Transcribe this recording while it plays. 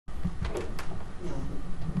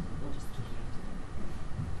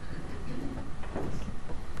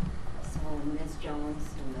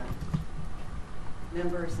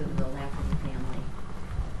members of the Lafferty family,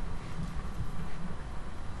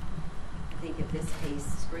 I think if this case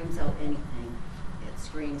screams out anything, it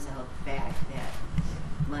screams out the fact that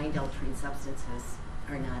mind-altering substances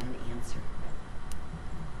are not an answer.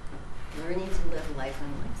 Learning to live life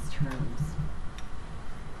on life's terms,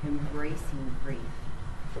 embracing grief,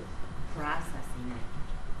 processing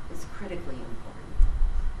it is critically important.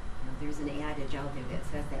 You know, there's an adage out there that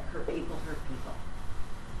says that hurt people hurt people.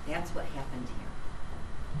 That's what happened here.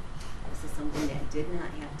 This is something that did not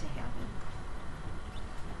have to happen.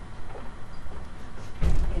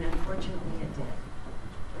 And unfortunately it did.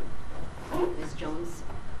 Ms. Jones,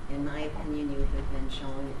 in my opinion, you have been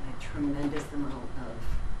shown a tremendous amount of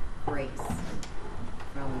grace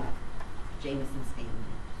from Jamison's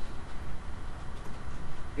family.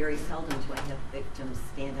 Very seldom do I have victims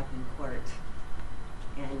stand up in court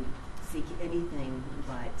and seek anything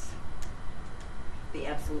but the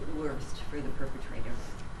absolute worst for the perpetrator.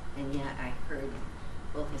 And yet I heard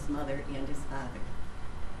both his mother and his father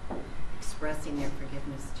expressing their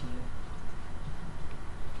forgiveness to you.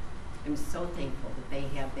 I'm so thankful that they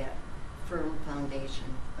have that firm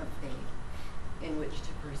foundation of faith in which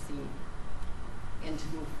to proceed and to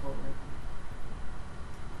move forward.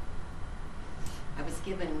 I was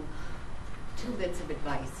given 2 bits of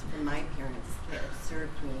advice from my parents that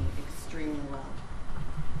served me extremely well.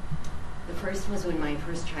 The first was when my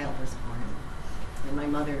first child was born, and my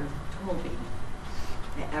mother told me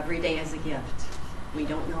that every day is a gift. We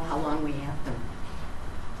don't know how long we have them.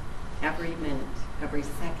 Every minute, every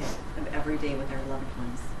second of every day with our loved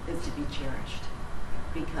ones is to be cherished,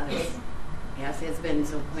 because, as has been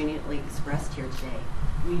so poignantly expressed here today,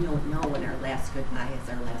 we don't know when our last goodbye is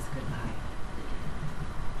our last goodbye.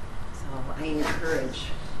 So I encourage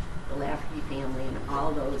the Lafferty family and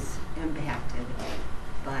all those impacted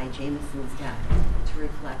by Jamison's death to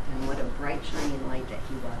reflect on what a bright, shining light that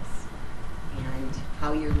he was, and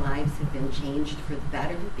how your lives have been changed for the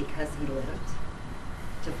better because he lived.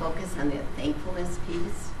 To focus on that thankfulness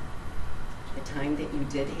piece, the time that you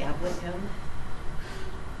did have with him,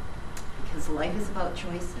 because life is about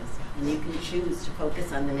choices, and you can choose to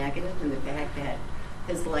focus on the negative and the fact that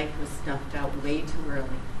his life was snuffed out way too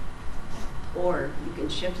early. Or you can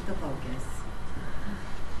shift the focus,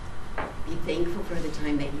 be thankful for the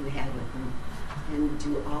time that you had with him, and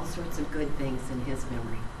do all sorts of good things in his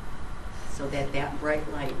memory, so that that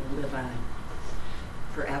bright light will live on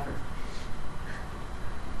forever.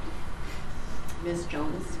 Ms.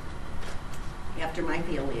 Jones, after my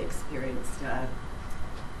family experienced a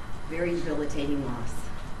very debilitating loss,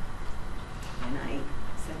 and I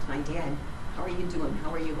said to my dad, "How are you doing?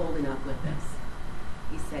 How are you holding up with this?"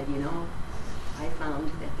 He said, "You know, I found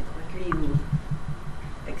that the quicker you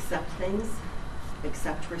accept things,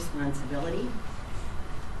 accept responsibility,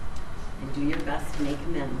 and do your best to make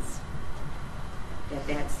amends, that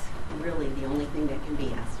that's really the only thing that can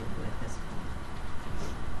be asked of you at this point.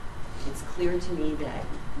 It's clear to me that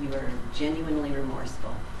you are genuinely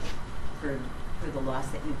remorseful for the loss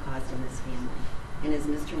that you caused in this family. And as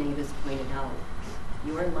Mr. Navis pointed out,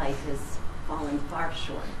 your life has fallen far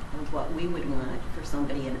short of what we would want for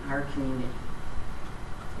somebody in our community.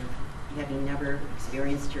 Having never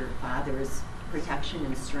experienced your father's protection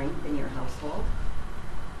and strength in your household,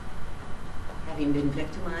 having been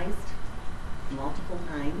victimized multiple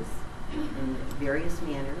times in various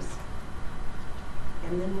manners,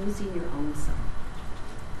 and then losing your own son.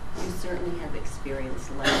 You certainly have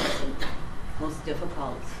experienced life's most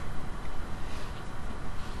difficult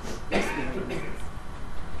experiences.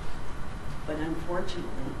 But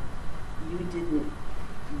unfortunately, you didn't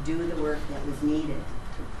do the work that was needed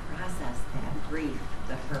to process that grief,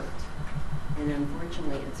 the hurt. And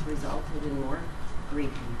unfortunately, it's resulted in more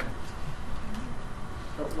grief and hurt.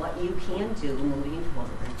 But what you can do moving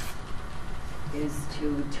forward is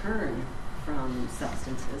to turn from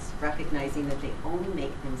substances, recognizing that they only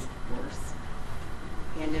make things worse,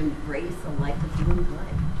 and embrace a life of doing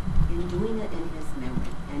good, and doing it in his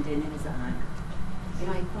memory and in his honor. You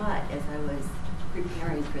know, I thought as I was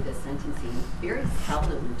preparing for this sentencing, very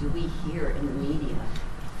seldom do we hear in the media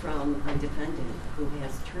from a defendant who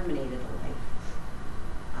has terminated a life.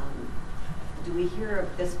 Do we hear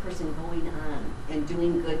of this person going on and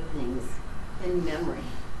doing good things in memory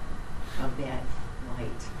of that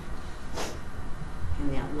light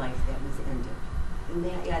and that life that was ended? And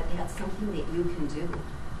that's something that you can do.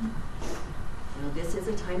 You know, this is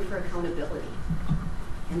a time for accountability.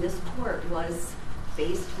 And this court was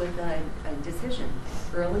faced with a decision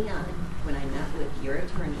early on when I met with your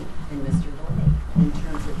attorney and Mr. Lay in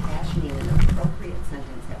terms of fashioning an appropriate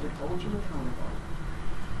sentence that would hold you accountable,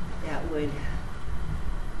 that would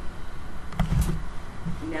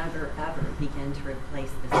never ever begin to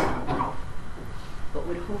replace this family, but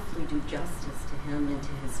would hopefully do justice to him and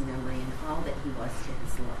to his memory and all that he was to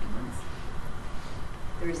his loved ones.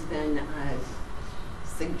 There's been a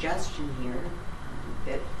suggestion here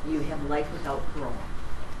that you have life without parole,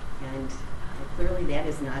 and clearly that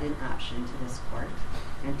is not an option to this court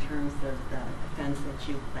in terms of the offense that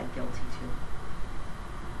you pled guilty to.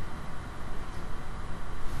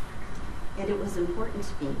 And it was important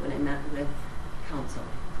to me when I met with counsel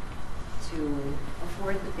to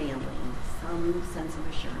afford the family some sense of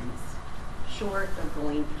assurance, short of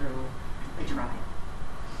going through a trial,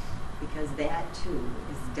 because that too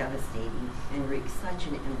is devastating and wreaks such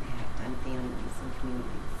an impact on families and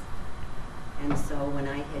communities. And so when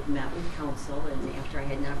I had met with counsel, and after I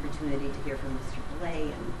had an opportunity to hear from Mr.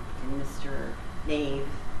 Belay and Mr. Nave,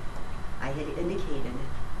 I had indicated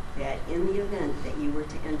that in the event that you were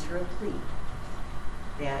to enter a plea,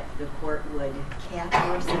 that the court would cap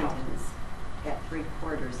your sentence at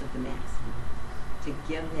 3/4 of the maximum to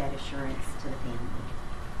give that assurance to the family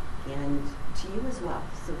and to you as well,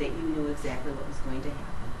 so that you knew exactly what was going to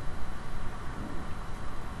happen.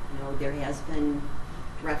 You know, there has been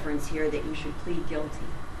reference here that you should plead guilty,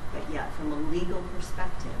 but yet from a legal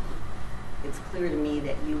perspective, it's clear to me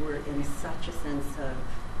that you were in such a sense of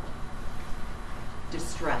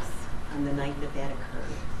distress on the night that that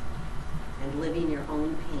occurred, and living your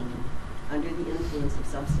own pain under the influence of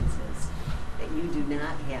substances, that you do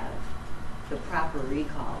not have the proper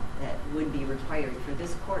recall that would be required for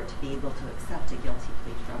this court to be able to accept a guilty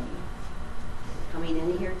plea from you. Coming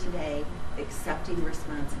in here today, accepting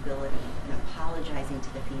responsibility and apologizing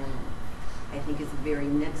to the family, I think is the very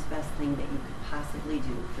next best thing that you could possibly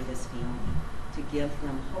do for this family, to give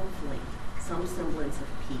them hopefully some semblance of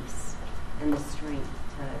peace and the strength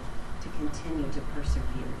to continue to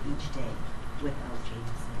persevere each day without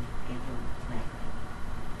Jamison Lafferty.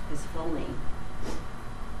 His full name.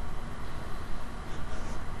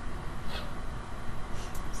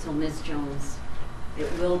 So Ms. Jones,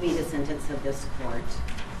 it will be the sentence of this court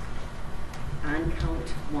on count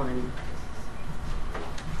 1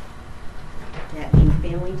 that in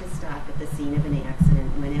failing to stop at the scene of an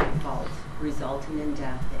accident when at fault, resulting in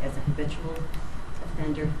death as a habitual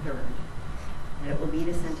offender 3rd, that it will be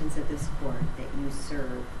the sentence of this court that you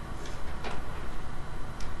serve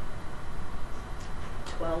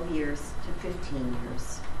 12 years to 15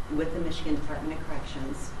 years with the Michigan Department of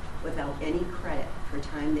Corrections without any credit for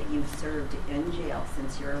time that you've served in jail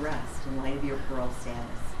since your arrest in light of your parole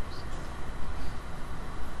status.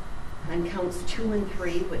 On counts 2 and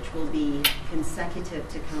 3, which will be consecutive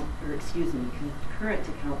to concurrent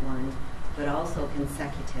to count 1, but also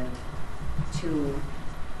consecutive to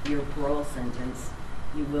your parole sentence,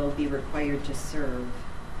 you will be required to serve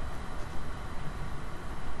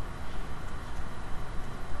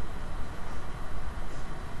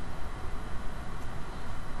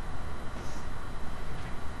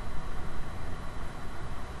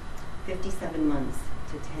 57 months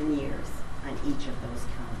to 10 years on each of those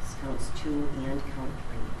counts, counts 2 and count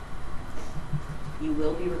 3. You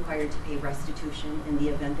will be required to pay restitution in the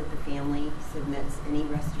event that the family submits any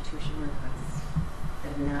restitution requests that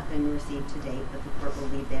have not been received to date, but the court will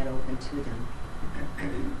leave that open to them.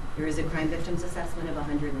 There is a crime victims assessment of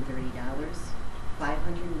 $130,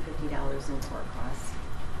 $550 in court costs,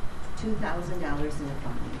 $2,000 in a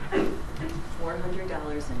fine,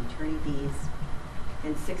 $400 in attorney fees,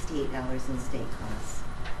 and $68 in state costs.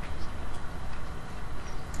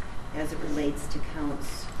 As it relates to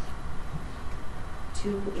counts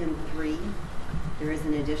 2 and 3, there is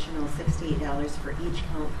an additional $68 for each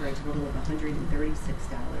count for a total of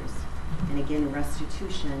 $136. And again,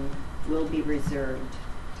 restitution will be reserved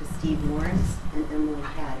to Steve Lawrence and Emily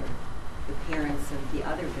Hatter, the parents of the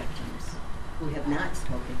other victims who have not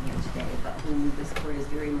spoken here today, but whom this court is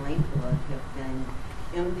very mindful of have been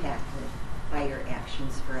impacted by your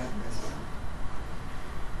actions forever as well.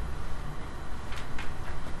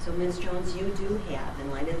 So Ms. Jones, you do have,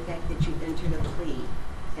 in light of the fact that you entered a plea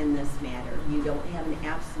in this matter, you don't have an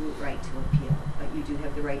absolute right to appeal, but you do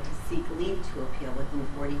have the right to seek leave to appeal within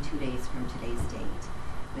 42 days from today's date.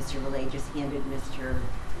 Mr. Relay just handed Mr.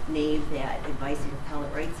 Nave that advice of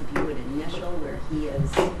appellate rights. If you would initial where he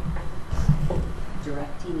is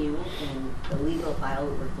directing you, and the legal file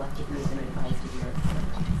will reflect that you've been advised of your rights.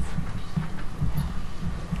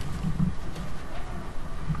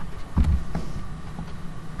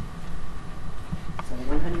 So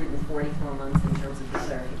 144 months in terms of the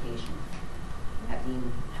clarification, that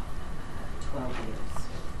being 12 years.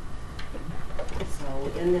 So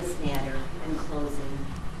in this matter, in closing,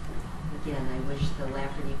 again, I wish the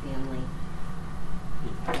Lafferty family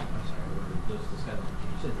I'm sorry, those sentence,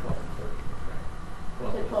 you said 12 and 30,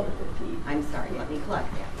 correct? 12 to 15. I'm sorry, let me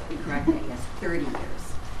correct that, yes, 30 years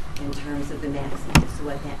in terms of the maximum. So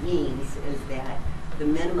what that means is that the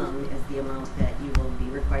minimum is the amount that you will be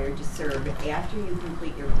required to serve after you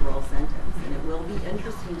complete your parole sentence. And it will be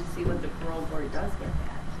interesting to see what the parole board does with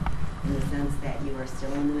that, in the sense that you are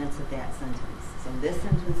still in the midst of that sentence. So this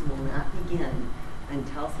sentence will not begin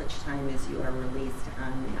until such time as you are released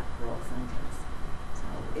on that parole sentence. So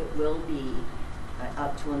it will be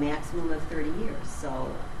up to a maximum of 30 years. So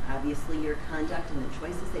obviously your conduct and the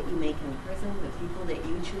choices that you make in prison, the people that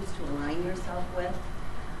you choose to align yourself with,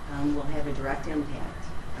 will have a direct impact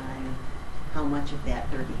on how much of that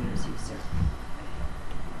 30 years you serve.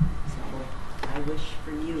 So I wish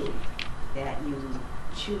for you that you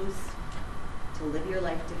choose to live your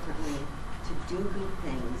life differently, to do good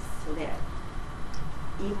things so that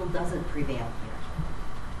evil doesn't prevail here,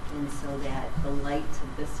 and so that the light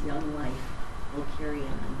of this young life will carry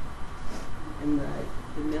on in the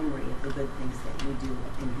memory of the good things that you do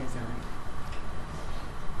in His eye.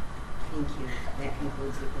 Thank you. That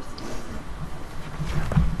concludes the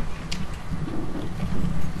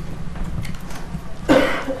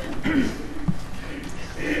proceedings.